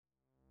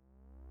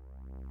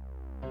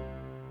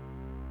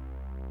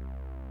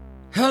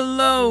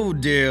Hello,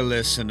 dear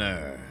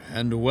listener,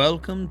 and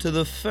welcome to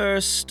the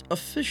first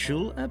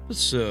official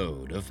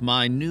episode of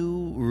my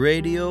new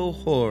radio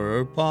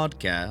horror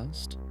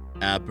podcast,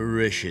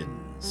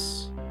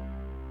 Apparitions.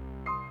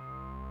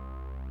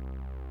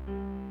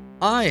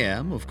 I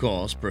am, of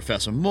course,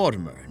 Professor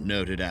Mortimer,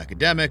 noted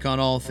academic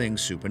on all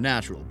things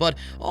supernatural, but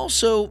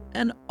also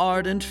an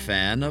ardent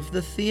fan of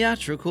the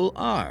theatrical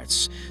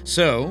arts.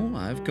 So,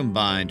 I've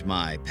combined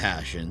my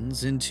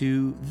passions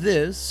into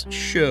this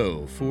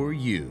show for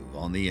you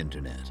on the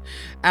internet.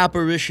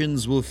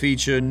 Apparitions will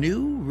feature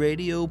new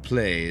radio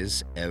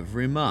plays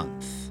every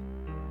month.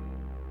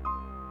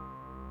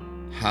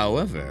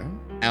 However,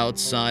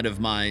 outside of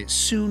my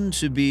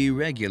soon-to-be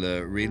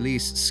regular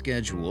release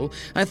schedule,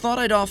 I thought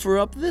I'd offer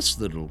up this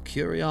little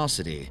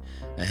curiosity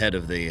ahead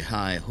of the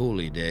high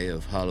holy day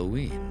of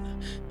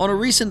Halloween. On a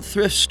recent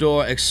thrift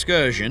store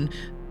excursion,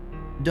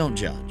 don't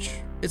judge.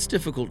 It's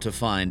difficult to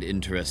find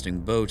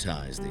interesting bow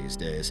ties these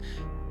days.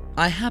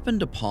 I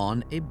happened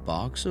upon a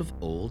box of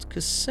old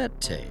cassette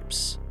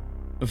tapes.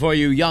 For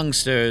you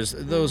youngsters,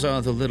 those are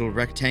the little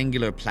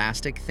rectangular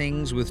plastic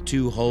things with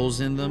two holes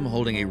in them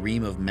holding a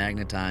ream of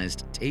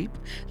magnetized tape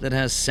that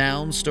has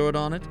sound stored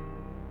on it.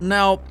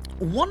 Now,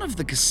 one of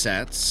the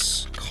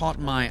cassettes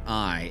caught my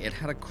eye. It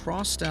had a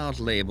crossed-out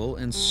label,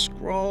 and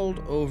scrawled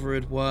over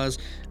it was,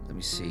 let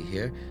me see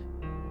here,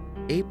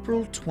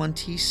 April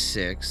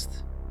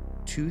 26th,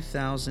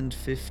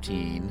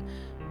 2015,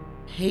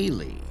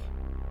 Haley.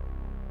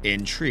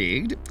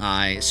 Intrigued,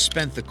 I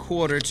spent the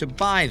quarter to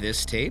buy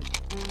this tape,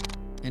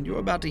 and you're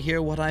about to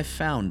hear what I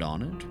found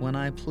on it when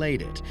I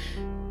played it.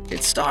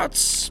 It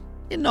starts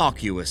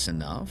innocuous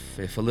enough,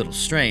 if a little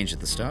strange at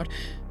the start,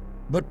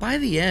 but by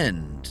the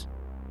end,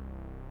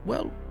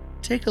 well,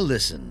 take a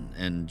listen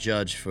and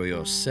judge for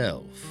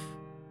yourself.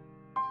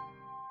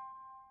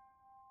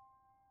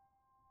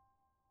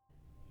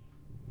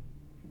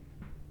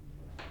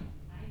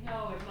 I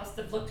know, it must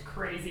have looked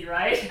crazy,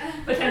 right?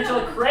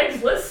 Potential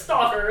Craigslist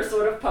stalker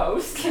sort of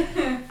post.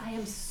 I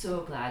am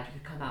so glad you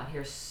could come out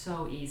here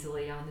so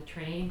easily on the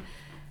train.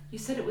 You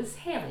said it was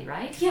Haley,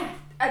 right? Yeah,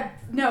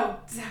 no,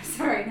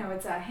 sorry, no,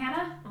 it's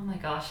Hannah. Oh my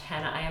gosh,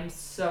 Hannah, I am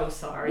so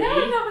sorry.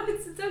 No,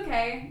 it's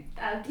okay.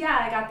 Yeah,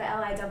 I got the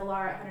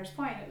LIRR at Hunter's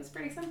Point. It was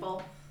pretty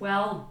simple.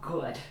 Well,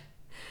 good.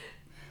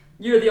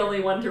 You're the only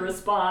one to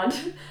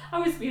respond. I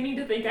was beginning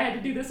to think I had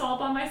to do this all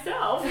by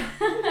myself.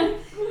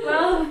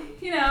 Well,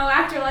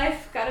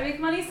 afterlife, gotta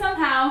make money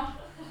somehow.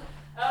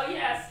 Oh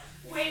yes,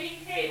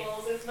 waiting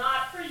tables is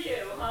not for you,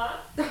 huh?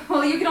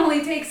 Well, you can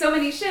only take so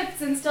many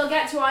shifts and still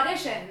get to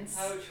auditions.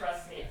 Oh,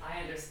 trust me, I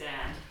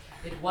understand.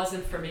 It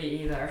wasn't for me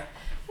either.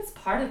 That's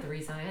part of the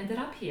reason I ended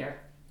up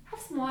here. Have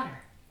some water.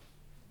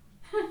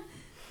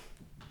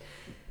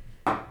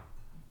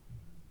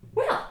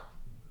 Well,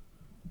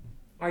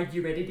 are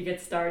you ready to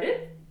get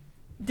started?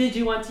 Did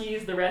you want to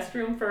use the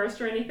restroom first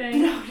or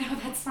anything? No,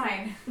 that's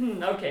fine.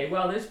 Okay,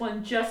 well, there's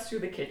one just through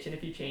the kitchen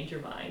if you change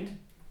your mind.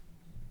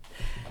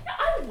 Now,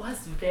 I was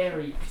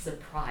very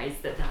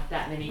surprised that not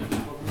that many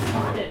people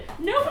responded.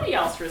 Nobody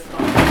else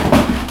responded.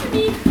 I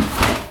mean,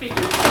 I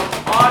figured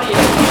some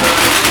audience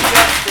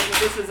suggesting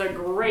this is a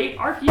great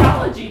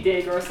archaeology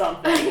dig or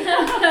something.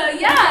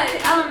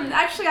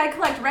 Actually, I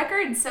collect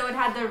records, so it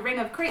had the ring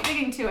of crate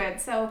digging to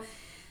it, so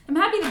I'm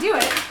happy to do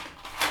it.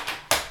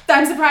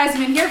 I'm surprised I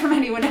didn't hear from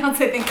anyone else.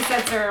 I think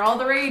cassettes are all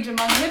the rage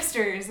among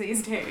hipsters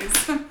these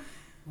days.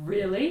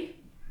 Really?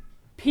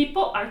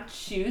 People are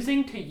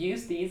choosing to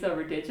use these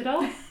over digital?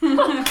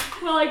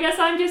 Well, I guess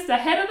I'm just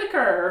ahead of the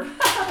curve.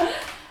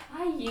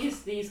 I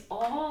used these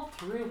all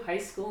through high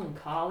school and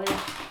college.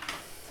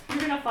 You're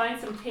going to find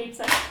some tapes,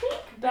 I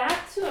think,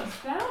 back to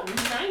about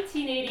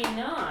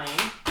 1989.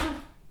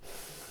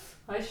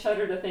 I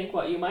shudder to think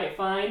what you might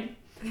find.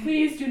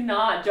 Please do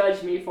not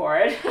judge me for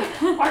it.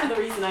 Part of the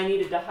reason I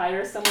needed to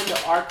hire someone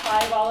to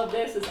archive all of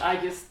this is I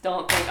just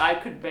don't think I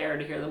could bear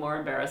to hear the more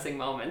embarrassing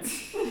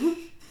moments.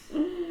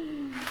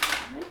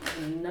 I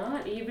do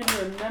not even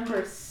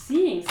remember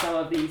seeing some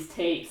of these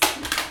tapes.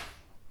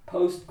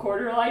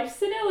 Post-quarter life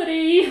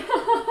senility.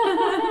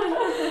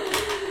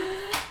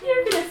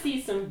 You're going to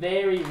see some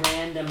very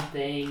random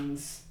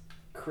things.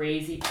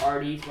 Crazy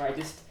parties where I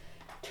just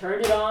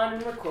turned it on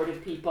and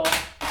recorded people.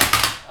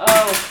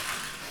 Oh,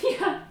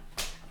 yeah.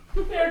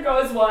 There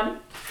goes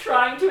one,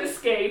 trying to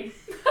escape.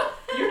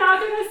 You're not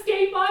going to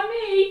escape on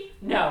me.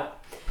 No.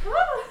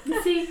 You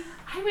see,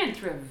 I went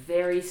through a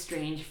very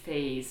strange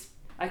phase.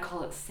 I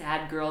call it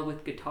sad girl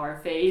with guitar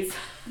phase.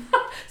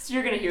 So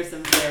you're going to hear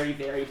some very,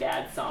 very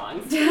bad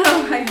songs.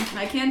 Oh,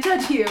 I can't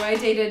judge you. I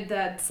dated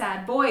the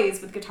sad boys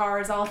with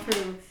guitars all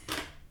through,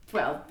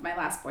 well, my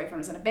last boyfriend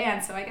was in a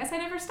band, so I guess I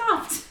never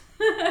stopped.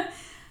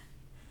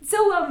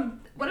 So,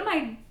 what am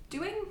I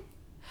doing?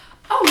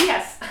 Oh,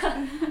 yes.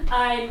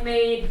 I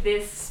made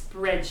this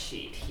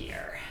spreadsheet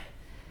here.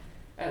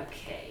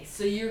 Okay,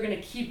 so you're going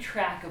to keep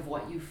track of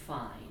what you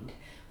find.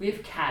 We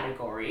have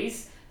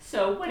categories.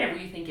 So whatever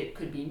you think, it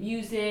could be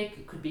music,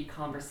 it could be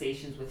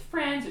conversations with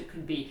friends, it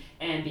could be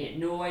ambient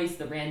noise,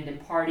 the random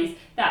parties,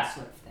 that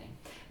sort of thing.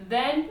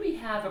 Then we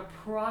have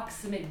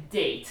approximate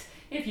date.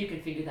 if you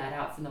can figure that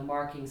out from the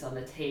markings on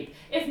the tape.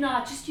 If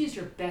not, just use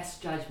your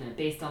best judgment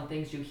based on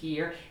things you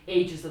hear,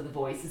 ages of the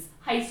voices,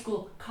 high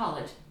school,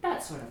 college,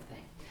 that sort of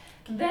thing.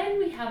 Then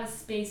we have a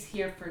space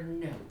here for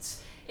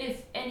notes.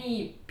 If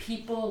any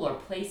people or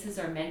places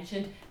are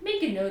mentioned,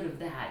 make a note of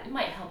that. It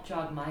might help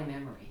jog my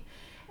memory.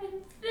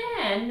 And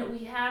then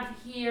we have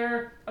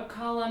here a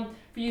column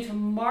for you to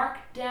mark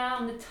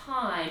down the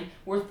time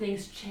where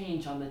things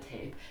change on the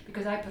tape,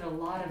 because I put a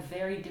lot of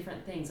very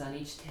different things on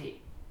each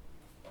tape.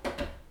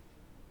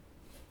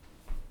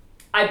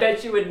 I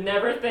bet you would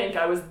never think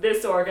I was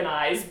this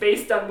organized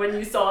based on when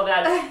you saw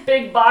that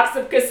big box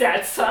of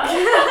cassettes, huh?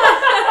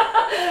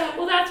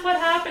 Well, that's what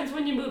happens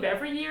when you move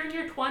every year in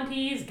your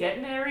 20s,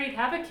 get married,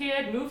 have a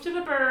kid, move to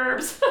the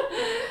burbs.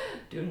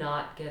 Do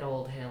not get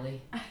old,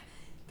 Haley.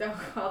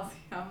 Oh, well,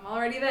 I'm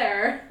already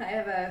there. I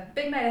have a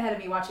big night ahead of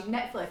me watching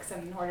Netflix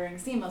and ordering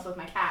Seamless with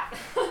my cat.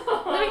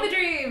 Living the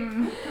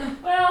dream.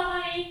 Well,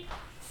 honey,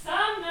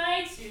 some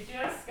nights you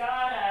just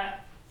gotta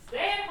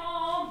stay at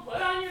home,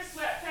 put on your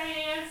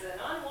sweatpants, and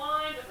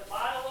unwind with a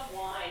bottle of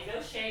wine. No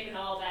shave and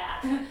all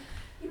that.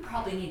 You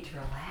probably need to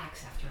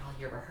relax after all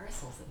your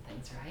rehearsals and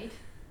things, right?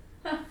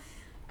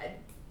 I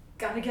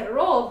gotta get a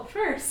roll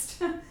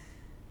first.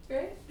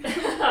 Right?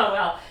 Oh,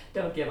 well,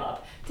 don't give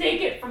up.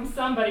 Take it from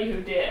somebody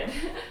who did.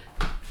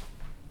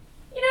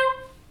 You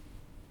know,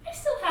 I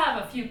still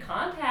have a few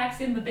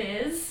contacts in the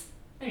biz.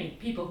 I mean,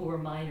 people who were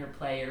minor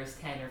players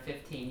 10 or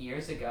 15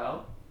 years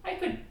ago. I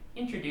could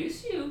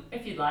introduce you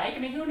if you'd like. I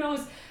mean, who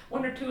knows,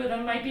 one or two of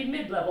them might be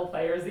mid-level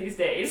players these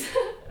days.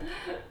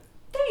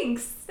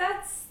 Thanks.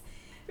 That's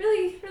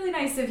really, really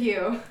nice of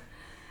you.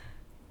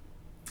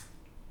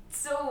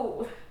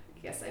 So, I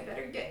guess I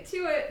better get to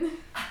it.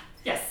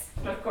 Yes,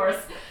 of course.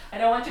 I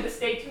don't want you to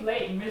stay too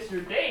late and miss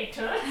your date,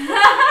 huh?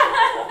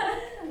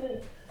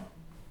 Well,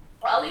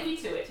 I'll leave you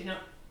to it, you know.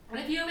 And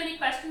if you have any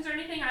questions or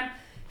anything, I'm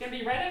going to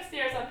be right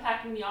upstairs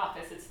unpacking the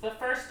office. It's the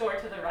first door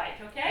to the right,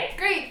 okay?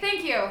 Great,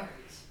 thank you.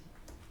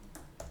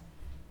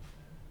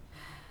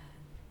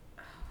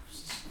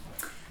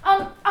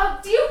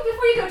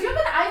 Before you go, do you have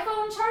an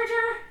iPhone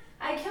charger?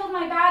 I killed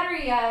my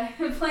battery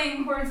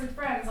playing Words with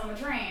Friends on the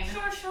train.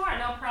 Sure,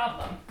 no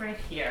problem. Right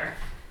here.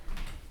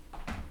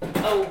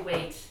 Oh,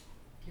 wait.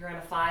 You're on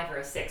a 5 or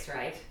a 6,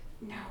 right?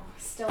 No,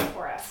 still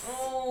for us.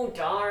 Oh,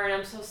 darn.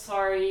 I'm so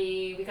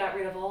sorry. We got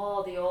rid of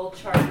all the old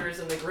chargers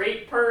in the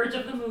great purge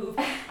of the move.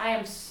 I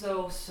am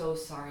so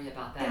sorry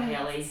about that,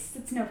 Haley.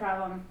 It's no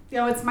problem. You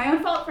know, it's my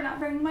own fault for not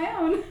bringing my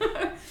own.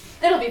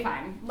 It'll be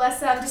fine. Less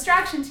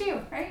distraction,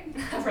 too, right?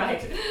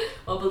 Right.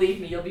 Well,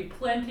 believe me, you'll be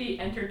plenty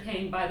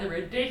entertained by the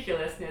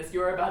ridiculousness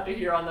you're about to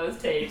hear on those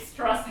tapes.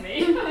 Trust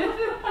me.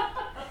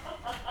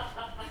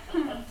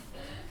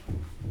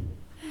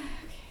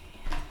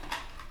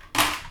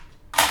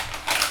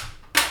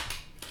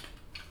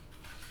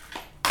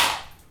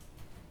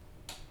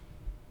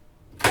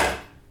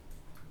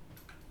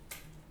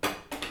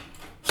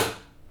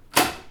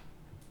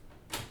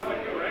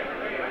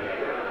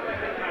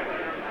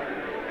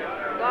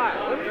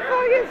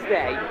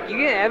 You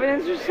get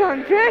evidence or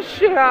something? Just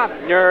shut up,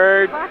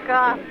 nerd. Fuck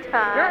off,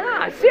 Tom.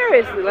 No,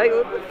 seriously, like,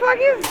 what the fuck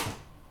is...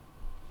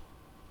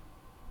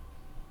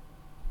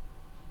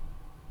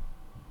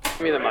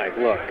 Give me the mic.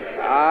 Look,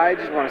 I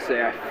just want to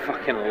say I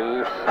fucking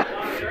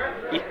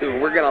love you.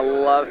 We're gonna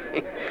love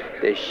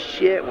this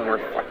shit when we're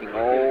fucking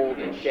old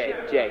and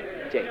shit. Jay,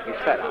 you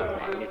cut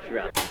off, man. You're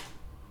drunk.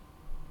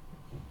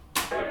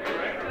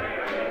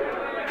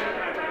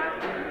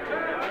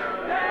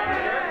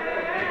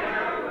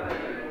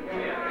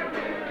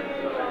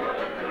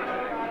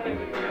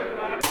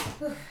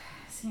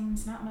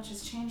 Seems not much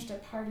has changed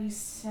at parties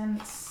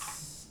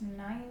since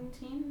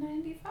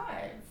 1995.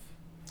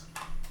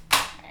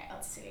 Alright,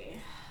 let's see.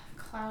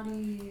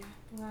 Cloudy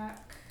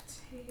black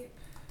tape,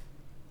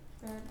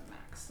 red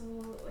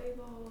Maxell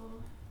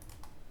label,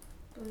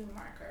 blue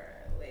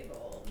marker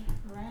labeled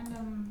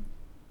random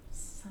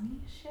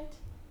sunny shit?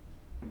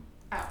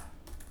 Oh.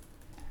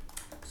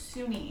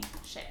 Sunni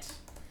shit.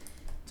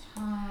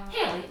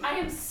 Haley, I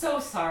am so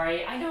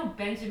sorry. I know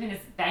Benjamin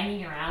is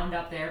banging around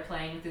up there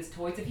playing with his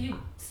toys. If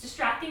it's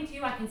distracting to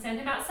you, I can send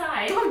him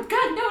outside. Oh,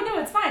 God, no,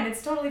 it's fine.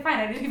 It's totally fine.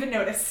 I didn't even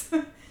notice.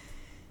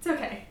 It's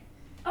okay.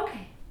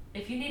 Okay.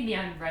 If you need me,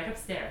 I'm right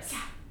upstairs.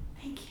 Yeah,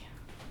 thank you.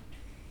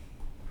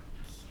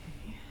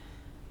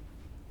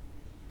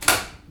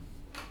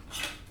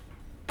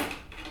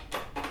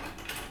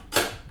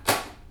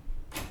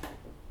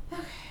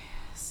 Okay,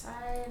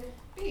 side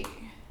B.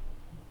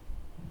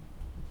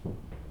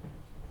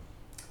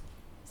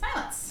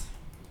 Silence.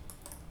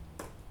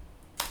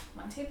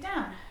 One tape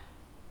down.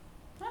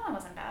 Well, that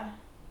wasn't bad.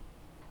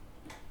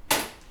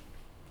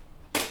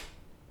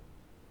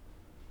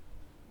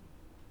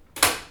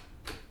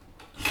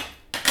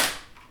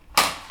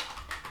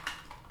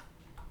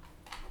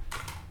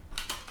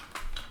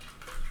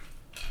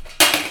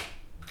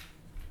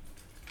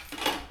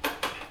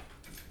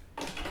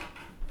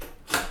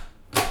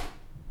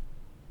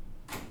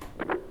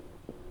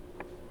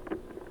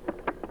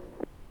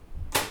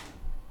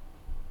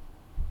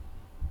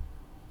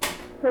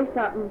 Say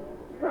something.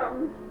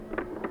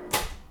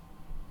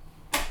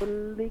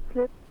 Little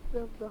eclipse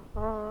of the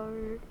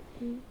heart.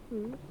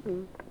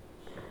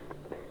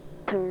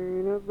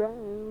 Turn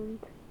around.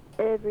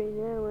 Every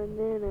now and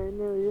then I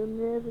know you'll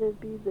never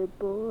be the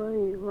boy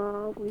you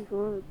always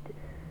wanted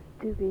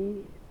to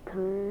be.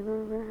 Turn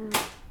around.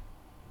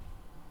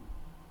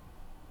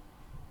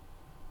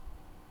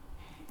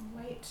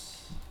 White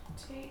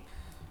tape,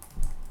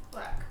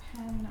 black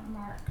pen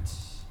marked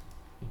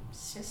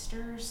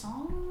sister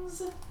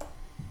songs.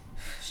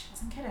 She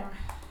wasn't kidding.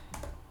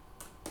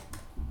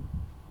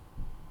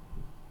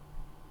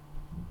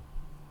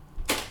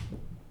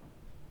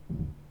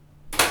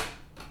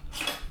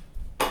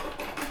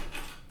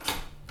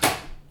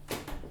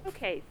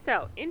 Okay,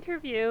 so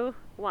interview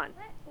 1.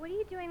 What are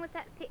you doing with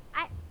that tape?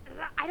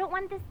 I don't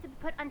want this to be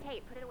put on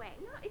tape. Put it away.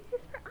 No, it's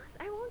just for us.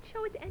 I won't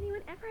show it to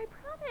anyone ever, I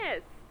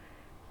promise.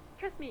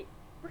 Trust me,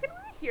 we're gonna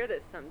want to hear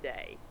this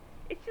someday.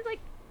 It's just like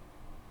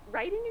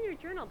writing in your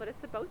journal, but it's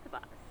the both of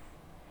us.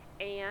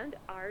 And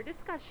our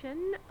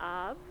discussion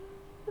of...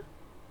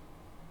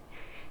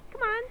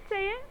 Come on,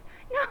 say it.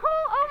 No,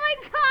 oh my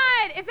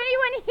God! If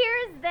anyone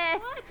hears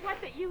this... What,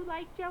 that you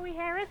like Joey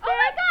Harrison? Oh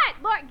my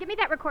God! Laura, give me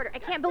that recorder. I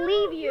can't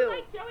believe you. You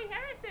like Joey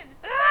Harrison.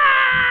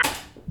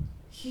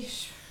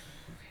 Yeesh.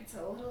 It's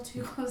a little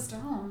too close to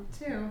home,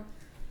 too.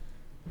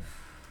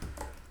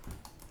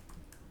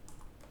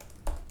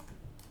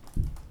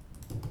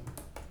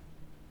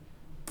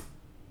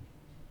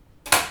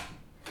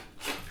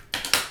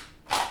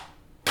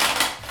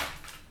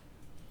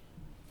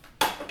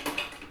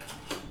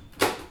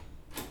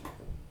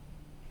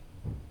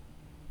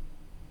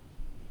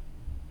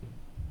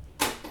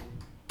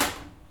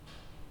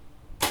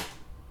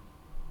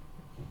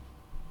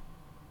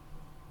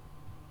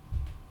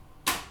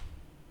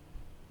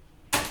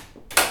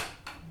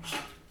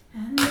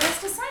 And the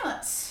rest is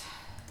silence.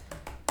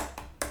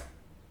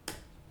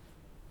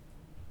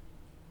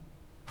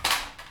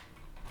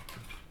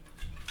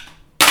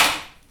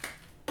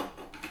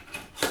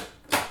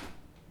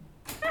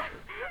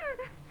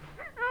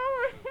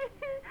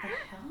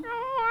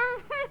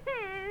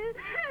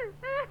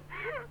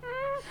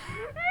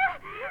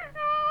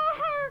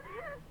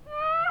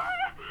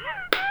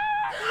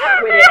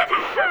 Quit it.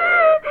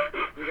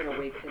 You're gonna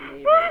wake the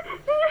neighbors.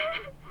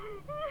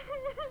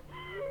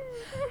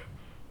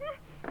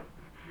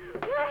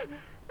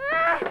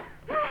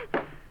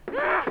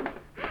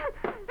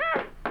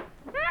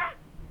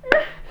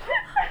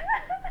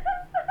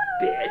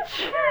 Bitch.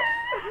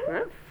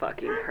 That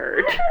fucking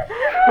hurt.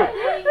 I'm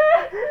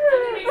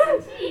gonna make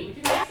some tea. Would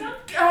you like some?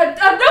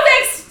 No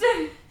thanks!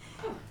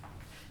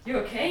 You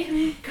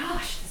okay?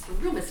 Gosh, this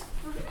room is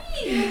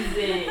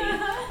freezing.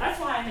 That's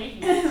why I'm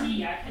making the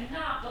tea. I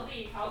cannot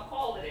believe how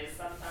cold it is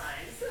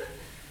sometimes.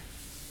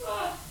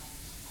 Oh,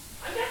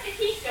 I've got the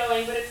heat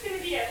going, but it's going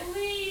to be at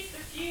least a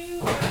few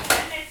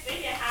minutes,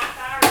 maybe a half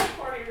hour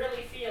before we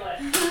really feel it.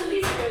 At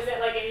least it wasn't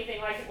like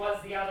anything like it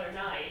was the other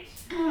night.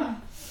 It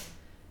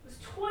was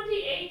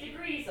 28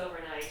 degrees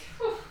overnight.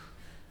 Whew.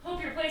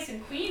 Hope your place in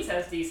Queens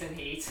has decent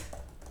heat.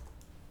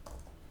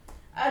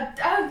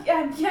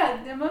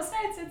 Yeah, most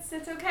nights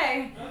it's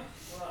okay.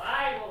 Well,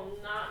 I will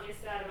not be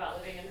sad about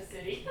living in the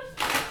city.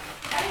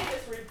 I had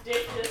this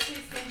ridiculously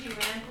stingy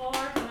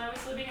landlord when I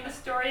was living in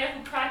Astoria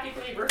who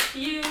practically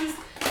refused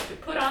to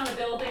put on the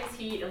building's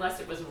heat unless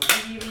it was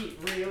really,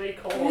 really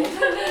cold.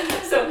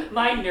 So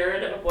my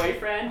nerd of a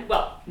boyfriend,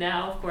 well,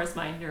 now of course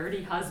my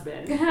nerdy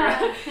husband,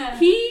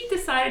 he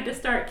decided to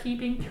start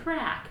keeping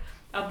track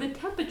of the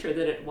temperature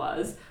that it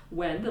was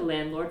when the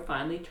landlord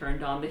finally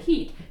turned on the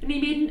heat. And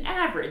he made an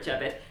average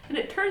of it. And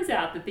it turns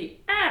out that the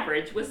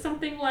average was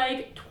something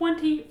like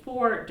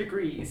 24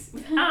 degrees.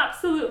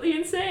 Absolutely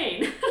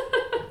insane.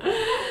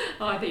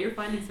 Oh, I bet you're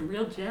finding some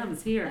real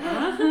gems here,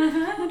 huh?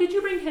 Well, did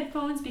you bring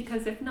headphones?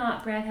 Because if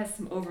not, Brad has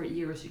some over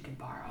ears you can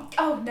borrow.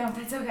 Oh, no,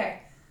 that's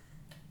okay.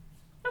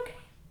 Okay.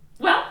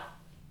 Well,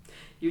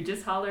 you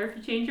just holler if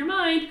you change your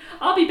mind.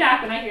 I'll be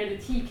back when I hear the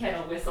tea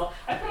kettle whistle.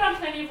 I put on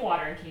plenty of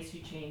water in case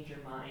you change your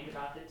mind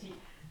about the tea.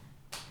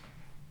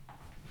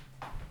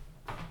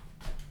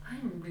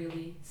 I'm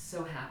really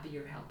so happy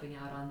you're helping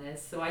out on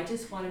this, so I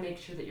just want to make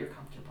sure that you're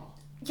comfortable.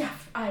 Yeah,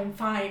 I'm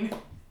fine.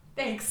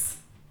 Thanks.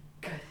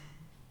 Good.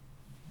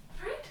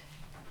 All right.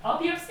 I'll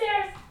be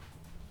upstairs.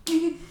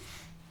 What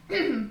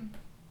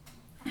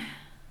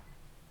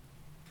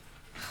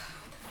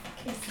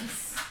is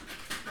this?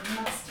 There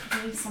must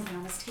be something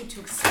on this tape to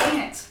explain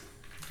it.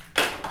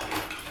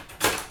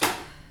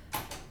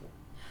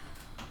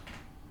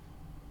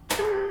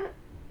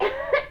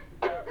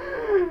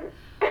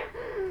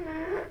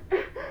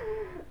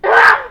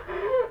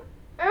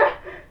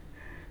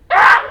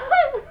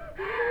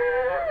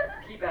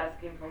 Keep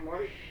asking for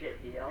more shit,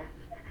 he yelled.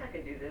 I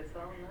can do this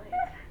all night.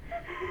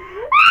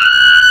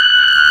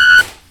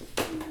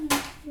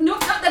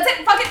 Nope, no, that's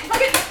it. Fuck it.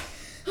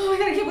 Oh my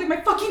God, I can't believe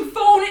my fucking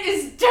phone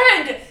is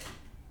dead.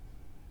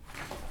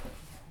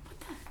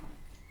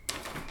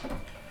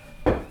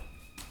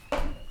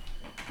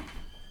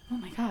 Oh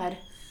my God.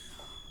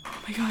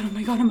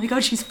 Oh my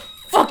God, she's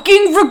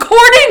fucking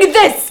recording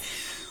this!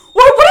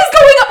 What is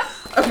going on?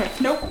 Okay,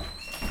 nope.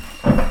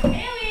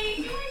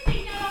 Haley, doing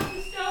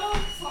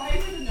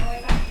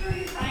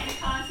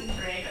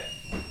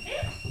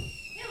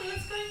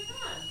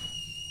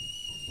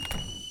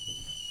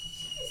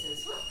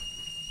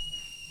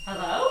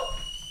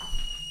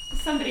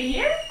Somebody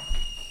here?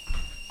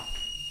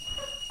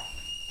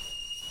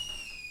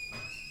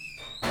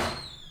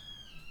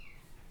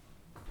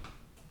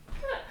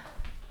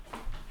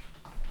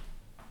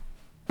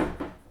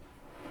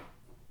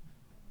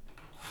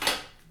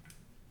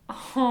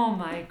 Oh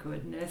my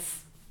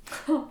goodness.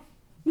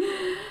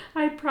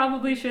 I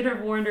probably should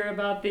have warned her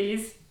about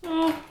these.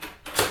 Oh.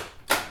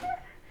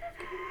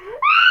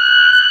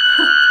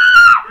 Oh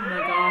my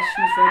gosh,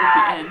 she was right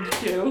at the end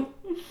too.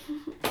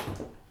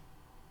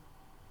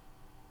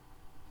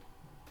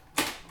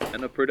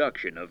 And a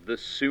production of the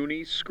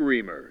SUNY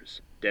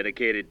Screamers,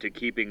 dedicated to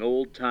keeping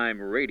old-time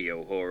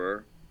radio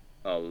horror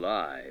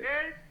alive.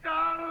 It's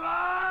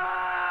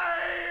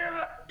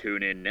alive!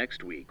 Tune in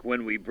next week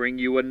when we bring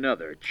you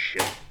another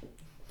chip.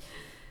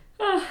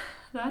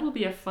 That'll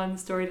be a fun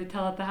story to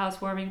tell at the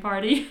housewarming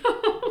party.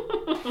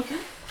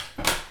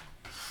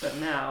 But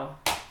now,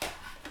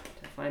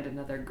 to find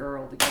another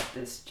girl to get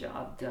this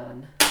job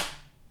done.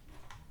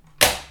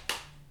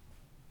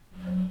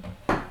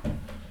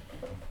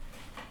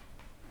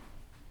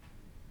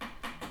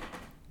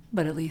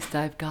 But at least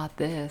I've got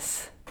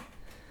this.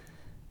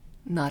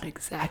 Not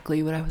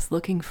exactly what I was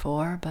looking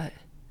for, but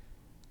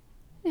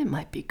it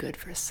might be good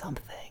for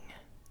something.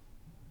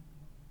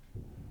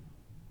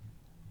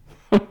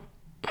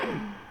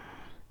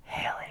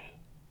 Haley.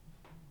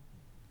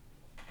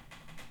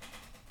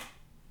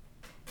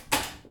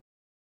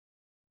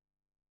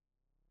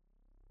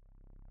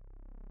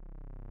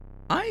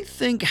 I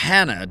think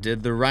Hannah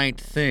did the right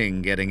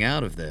thing getting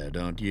out of there,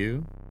 don't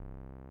you?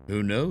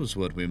 Who knows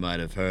what we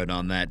might have heard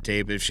on that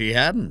tape if she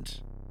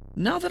hadn't?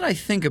 Now that I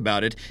think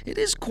about it, it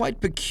is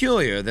quite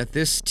peculiar that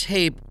this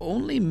tape,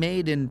 only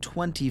made in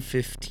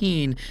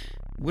 2015,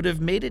 would have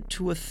made it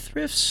to a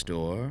thrift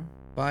store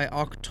by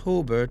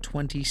October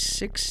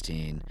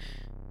 2016.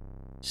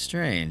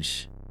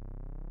 Strange.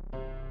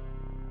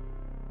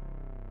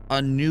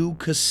 A New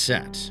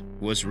Cassette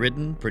was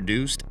written,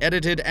 produced,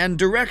 edited, and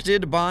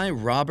directed by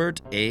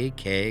Robert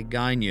A.K.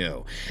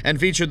 Gaino, and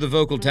featured the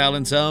vocal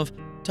talents of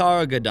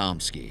Tara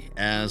Gadomski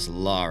as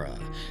Lara,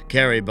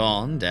 Carrie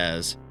Bond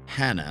as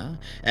Hannah,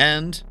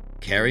 and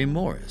Carrie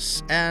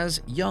Morris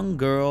as Young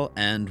Girl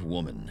and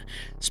Woman.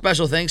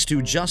 Special thanks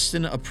to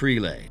Justin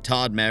Aprile,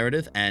 Todd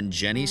Meredith, and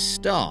Jenny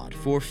Stodd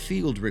for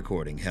field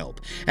recording help,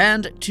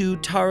 and to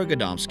Tara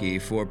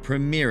Gadomski for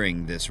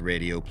premiering this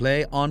radio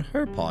play on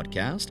her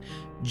podcast,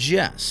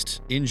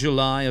 Jest, in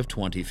July of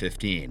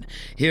 2015.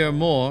 Hear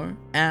more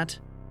at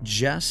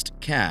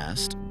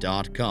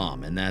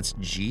jestcast.com, and that's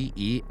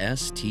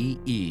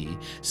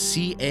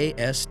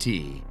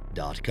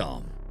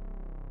GESTECAST.com.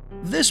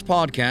 This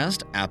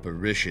podcast,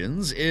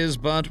 Apparitions, is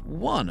but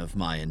one of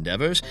my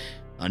endeavors.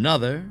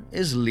 Another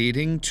is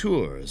leading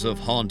tours of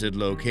haunted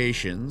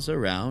locations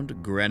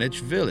around Greenwich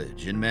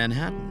Village in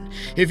Manhattan.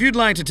 If you'd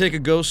like to take a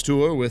ghost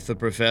tour with the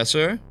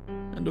professor,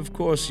 and of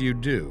course you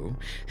do,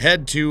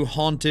 head to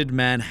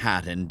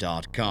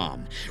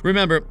hauntedmanhattan.com.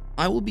 Remember,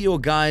 I will be your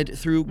guide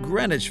through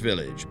Greenwich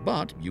Village,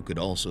 but you could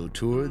also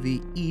tour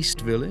the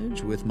East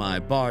Village with my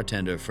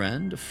bartender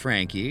friend,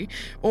 Frankie,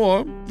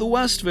 or the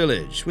West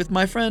Village with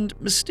my friend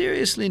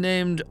mysteriously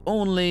named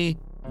only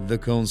the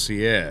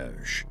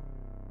Concierge.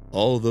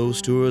 All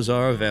those tours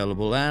are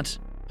available at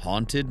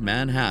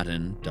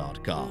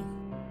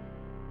hauntedmanhattan.com.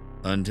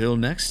 Until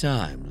next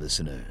time,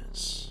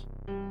 listeners.